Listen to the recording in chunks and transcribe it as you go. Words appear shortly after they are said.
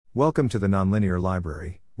Welcome to the Nonlinear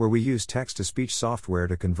Library, where we use text-to-speech software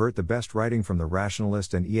to convert the best writing from the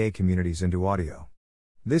Rationalist and EA communities into audio.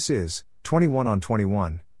 This is 21 on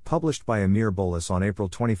 21, published by Amir Bolous on April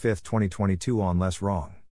 25, 2022 on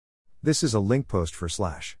LessWrong. This is a link post for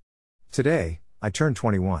 / Today, I turned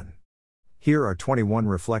 21. Here are 21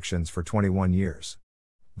 reflections for 21 years.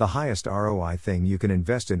 The highest ROI thing you can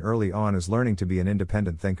invest in early on is learning to be an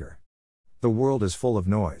independent thinker. The world is full of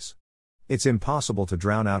noise. It's impossible to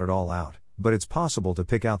drown it all out, but it's possible to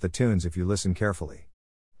pick out the tunes if you listen carefully.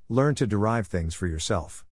 Learn to derive things for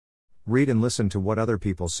yourself. Read and listen to what other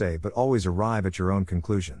people say, but always arrive at your own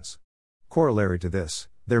conclusions. Corollary to this,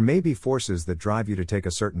 there may be forces that drive you to take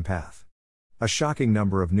a certain path. A shocking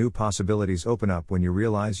number of new possibilities open up when you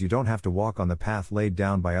realize you don't have to walk on the path laid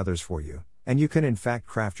down by others for you, and you can in fact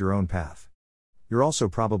craft your own path. You're also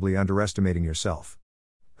probably underestimating yourself.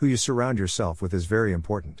 Who you surround yourself with is very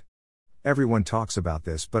important. Everyone talks about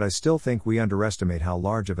this, but I still think we underestimate how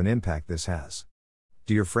large of an impact this has.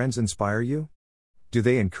 Do your friends inspire you? Do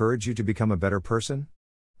they encourage you to become a better person?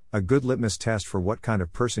 A good litmus test for what kind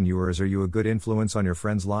of person you are is you a good influence on your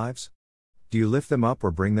friends' lives? Do you lift them up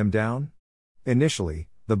or bring them down? Initially,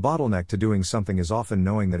 the bottleneck to doing something is often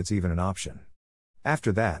knowing that it's even an option.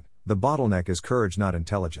 After that, the bottleneck is courage, not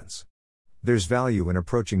intelligence. There's value in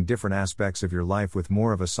approaching different aspects of your life with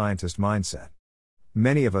more of a scientist mindset.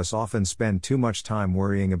 Many of us often spend too much time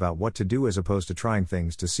worrying about what to do as opposed to trying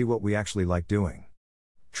things to see what we actually like doing.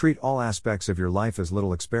 Treat all aspects of your life as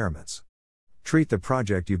little experiments. Treat the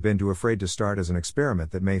project you've been too afraid to start as an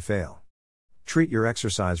experiment that may fail. Treat your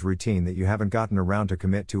exercise routine that you haven't gotten around to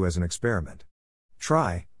commit to as an experiment.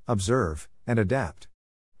 Try, observe, and adapt.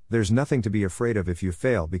 There's nothing to be afraid of if you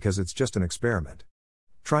fail because it's just an experiment.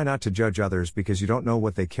 Try not to judge others because you don't know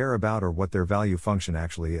what they care about or what their value function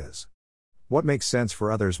actually is. What makes sense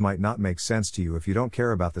for others might not make sense to you if you don't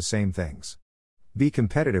care about the same things. Be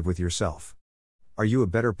competitive with yourself. Are you a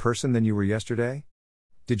better person than you were yesterday?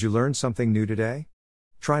 Did you learn something new today?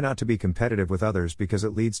 Try not to be competitive with others because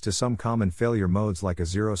it leads to some common failure modes like a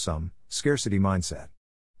zero-sum, scarcity mindset.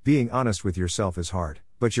 Being honest with yourself is hard,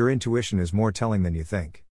 but your intuition is more telling than you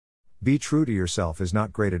think. Be true to yourself is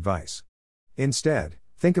not great advice. Instead,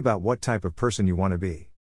 think about what type of person you want to be.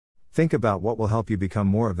 Think about what will help you become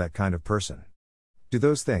more of that kind of person. Do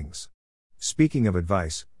those things. Speaking of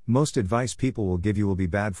advice, most advice people will give you will be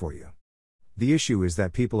bad for you. The issue is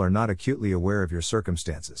that people are not acutely aware of your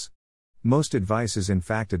circumstances. Most advice is in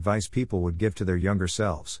fact advice people would give to their younger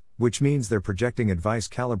selves, which means they're projecting advice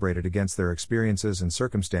calibrated against their experiences and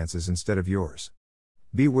circumstances instead of yours.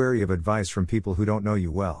 Be wary of advice from people who don't know you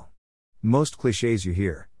well. Most cliches you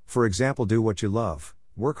hear, for example, do what you love,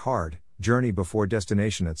 work hard, journey before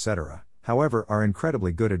destination, etc., however, are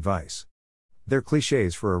incredibly good advice. They're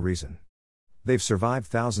cliches for a reason. They've survived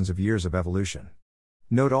thousands of years of evolution.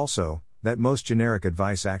 Note also, that most generic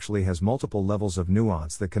advice actually has multiple levels of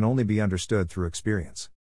nuance that can only be understood through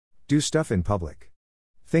experience. Do stuff in public.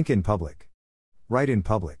 Think in public. Write in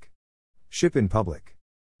public. Ship in public.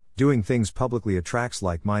 Doing things publicly attracts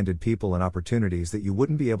like-minded people and opportunities that you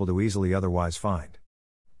wouldn't be able to easily otherwise find.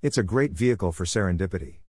 It's a great vehicle for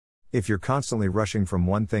serendipity. If you're constantly rushing from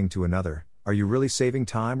one thing to another, are you really saving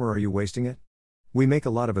time or are you wasting it? We make a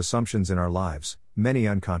lot of assumptions in our lives, many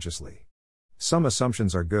unconsciously. Some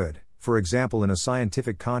assumptions are good, for example in a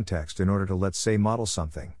scientific context in order to, let's say, model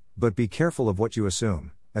something, but be careful of what you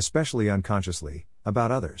assume, especially unconsciously,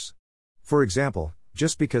 about others. For example,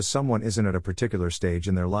 just because someone isn't at a particular stage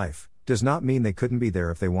in their life, does not mean they couldn't be there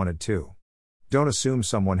if they wanted to. Don't assume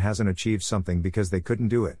someone hasn't achieved something because they couldn't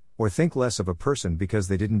do it, or think less of a person because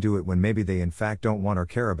they didn't do it when maybe they in fact don't want or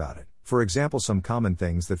care about it. For example, some common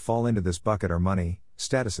things that fall into this bucket are money,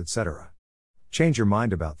 status, etc. Change your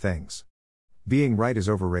mind about things. Being right is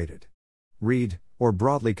overrated. Read, or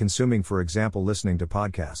broadly consuming, for example listening to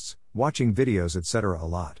podcasts, watching videos, etc. a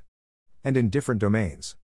lot. And in different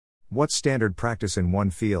domains. What's standard practice in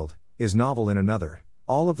one field, is novel in another.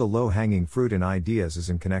 All of the low-hanging fruit in ideas is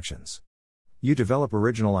in connections. You develop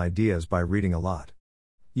original ideas by reading a lot.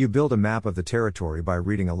 You build a map of the territory by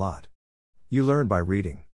reading a lot. You learn by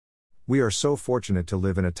reading. We are so fortunate to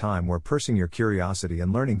live in a time where pursuing your curiosity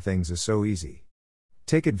and learning things is so easy.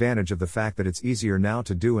 Take advantage of the fact that it's easier now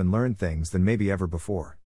to do and learn things than maybe ever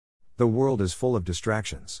before. The world is full of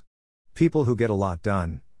distractions. People who get a lot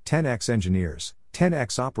done, 10x engineers,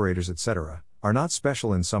 10x operators, etc., are not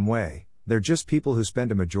special in some way, they're just people who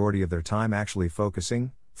spend a majority of their time actually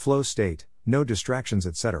focusing, flow state, no distractions,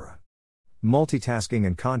 etc. Multitasking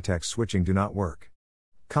and context switching do not work.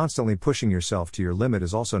 Constantly pushing yourself to your limit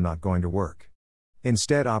is also not going to work.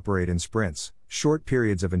 Instead, operate in sprints, Short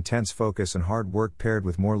periods of intense focus and hard work paired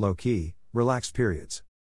with more low-key, relaxed periods.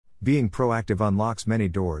 Being proactive unlocks many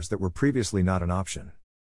doors that were previously not an option.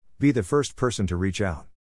 Be the first person to reach out.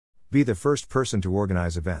 Be the first person to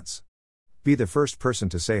organize events. Be the first person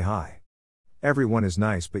to say hi. Everyone is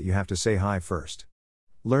nice, but you have to say hi first.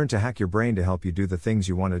 Learn to hack your brain to help you do the things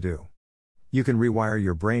you want to do. You can rewire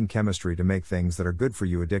your brain chemistry to make things that are good for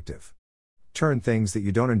you addictive. Turn things that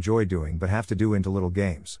you don't enjoy doing but have to do into little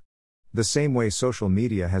games. The same way social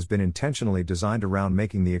media has been intentionally designed around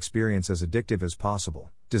making the experience as addictive as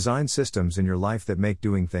possible, design systems in your life that make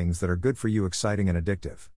doing things that are good for you exciting and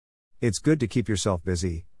addictive. It's good to keep yourself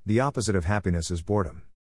busy, the opposite of happiness is boredom.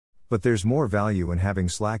 But there's more value in having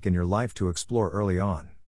slack in your life to explore early on.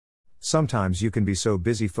 Sometimes you can be so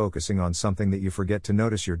busy focusing on something that you forget to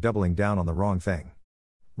notice you're doubling down on the wrong thing.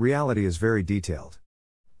 Reality is very detailed.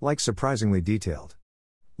 Like surprisingly detailed.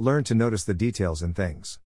 Learn to notice the details in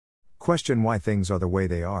things. Question why things are the way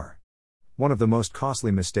they are. One of the most costly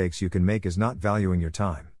mistakes you can make is not valuing your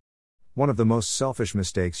time. One of the most selfish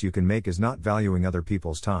mistakes you can make is not valuing other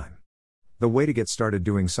people's time. The way to get started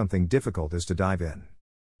doing something difficult is to dive in.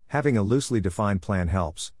 Having a loosely defined plan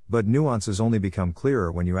helps, but nuances only become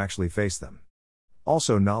clearer when you actually face them.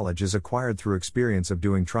 Also, knowledge is acquired through experience of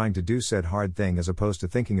doing, trying to do said hard thing as opposed to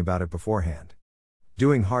thinking about it beforehand.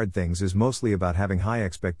 Doing hard things is mostly about having high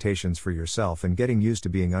expectations for yourself and getting used to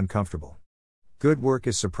being uncomfortable. Good work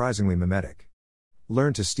is surprisingly mimetic.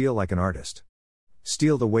 Learn to steal like an artist.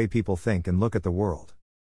 Steal the way people think and look at the world.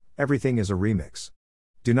 Everything is a remix.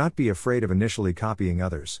 Do not be afraid of initially copying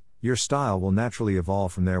others, your style will naturally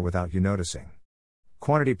evolve from there without you noticing.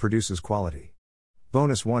 Quantity produces quality.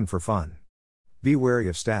 Bonus 1 for fun. Be wary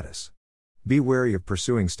of status. Be wary of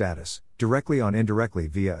pursuing status, directly or indirectly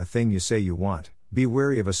via a thing you say you want. Be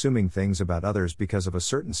wary of assuming things about others because of a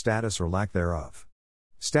certain status or lack thereof.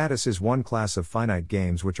 Status is one class of finite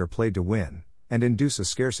games which are played to win, and induce a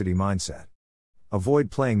scarcity mindset.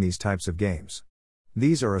 Avoid playing these types of games.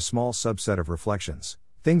 These are a small subset of reflections,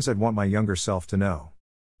 things I'd want my younger self to know.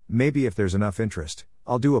 Maybe if there's enough interest,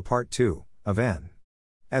 I'll do a part 2 of N.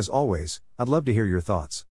 As always, I'd love to hear your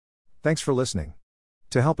thoughts. Thanks for listening.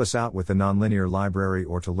 To help us out with the Nonlinear Library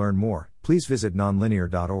or to learn more, please visit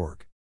nonlinear.org.